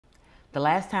The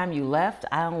last time you left,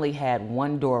 I only had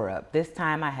one door up. This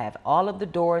time I have all of the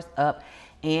doors up,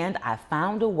 and I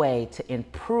found a way to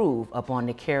improve upon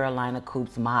the Carolina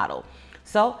Coop's model.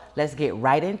 So let's get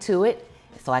right into it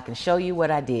so I can show you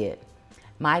what I did.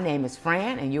 My name is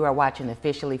Fran, and you are watching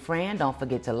Officially Fran. Don't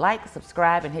forget to like,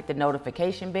 subscribe, and hit the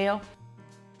notification bell.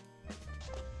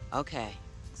 Okay,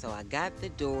 so I got the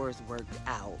doors worked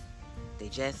out. They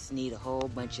just need a whole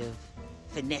bunch of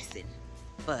finessing.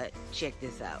 But check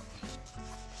this out.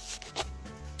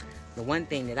 The one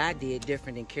thing that I did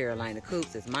different than Carolina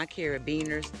Coops is my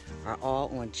carabiners are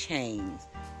all on chains,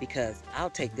 because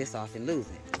I'll take this off and lose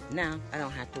it. Now, I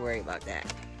don't have to worry about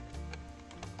that.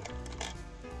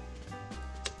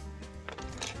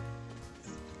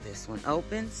 This one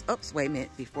opens. Oops, wait a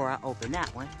minute, before I open that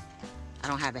one. I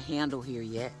don't have a handle here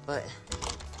yet, but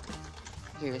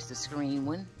here's the screen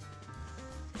one.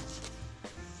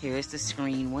 Here's the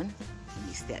screen one. Let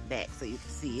me step back so you can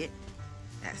see it.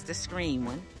 That's the screen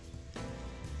one.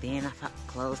 Then I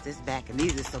close this back, and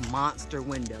these are some monster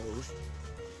windows.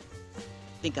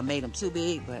 I think I made them too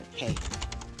big, but hey,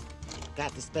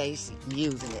 got the space, I'm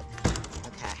using it.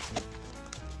 Okay,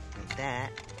 like that.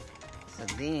 So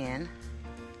then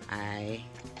I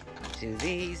do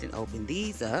these and open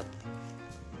these up.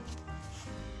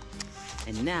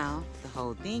 And now the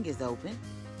whole thing is open.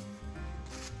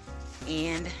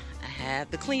 And I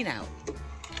have the clean out.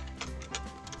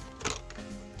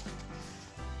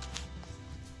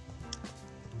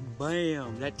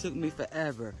 Bam, that took me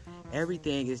forever.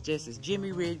 Everything is just as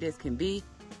Jimmy rigged as can be,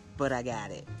 but I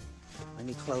got it. Let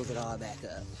me close it all back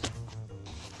up.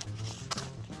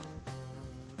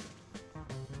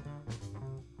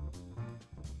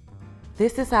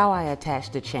 This is how I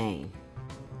attached the chain.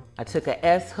 I took a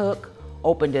S hook,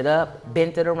 opened it up,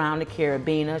 bent it around the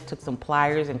carabiner, took some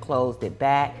pliers and closed it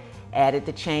back, added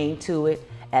the chain to it.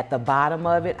 At the bottom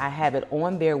of it, I have it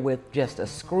on there with just a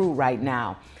screw right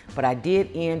now, but I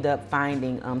did end up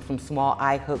finding some small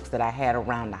eye hooks that I had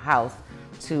around the house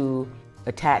to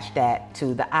attach that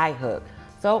to the eye hook.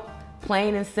 So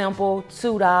plain and simple,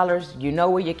 $2. You know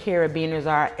where your carabiners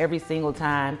are every single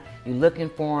time. You're looking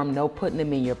for them, no putting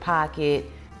them in your pocket.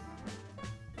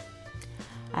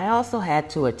 I also had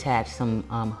to attach some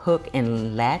hook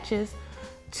and latches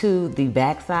to the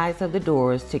back sides of the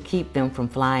doors to keep them from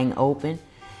flying open.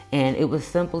 And it was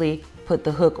simply put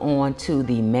the hook on to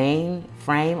the main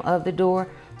frame of the door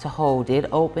to hold it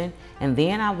open. And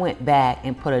then I went back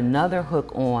and put another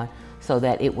hook on so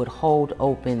that it would hold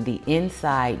open the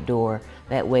inside door.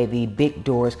 That way the big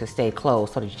doors could stay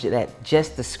closed, so that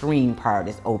just the screen part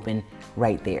is open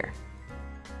right there.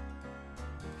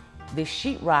 The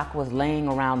sheetrock was laying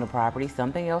around the property,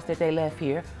 something else that they left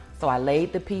here. So I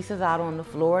laid the pieces out on the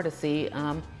floor to see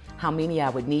how many I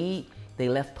would need. They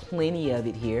left plenty of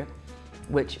it here,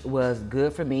 which was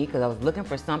good for me because I was looking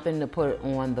for something to put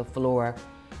on the floor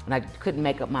and I couldn't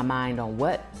make up my mind on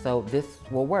what, so this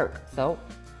will work. So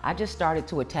I just started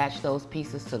to attach those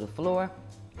pieces to the floor.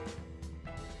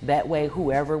 That way,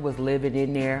 whoever was living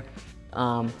in there,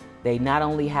 they not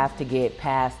only have to get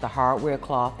past the hardware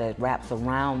cloth that wraps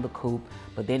around the coop,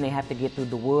 but then they have to get through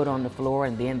the wood on the floor,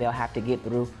 and then they'll have to get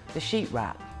through the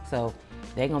sheetrock. So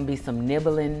they're gonna be some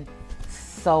nibbling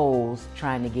souls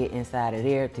trying to get inside of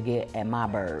there to get at my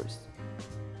birds.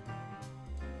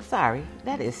 Sorry,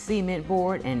 that is cement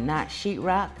board and not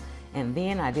sheetrock. And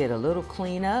then I did a little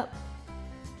cleanup.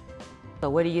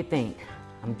 So what do you think?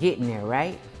 I'm getting there,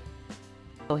 right?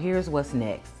 So here's what's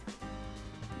next.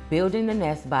 Building the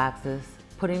nest boxes,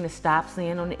 putting the stops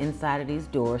in on the inside of these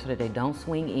doors so that they don't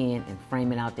swing in, and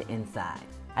framing out the inside.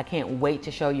 I can't wait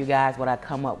to show you guys what I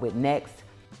come up with next.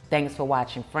 Thanks for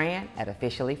watching Fran at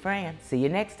Officially Fran. See you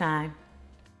next time.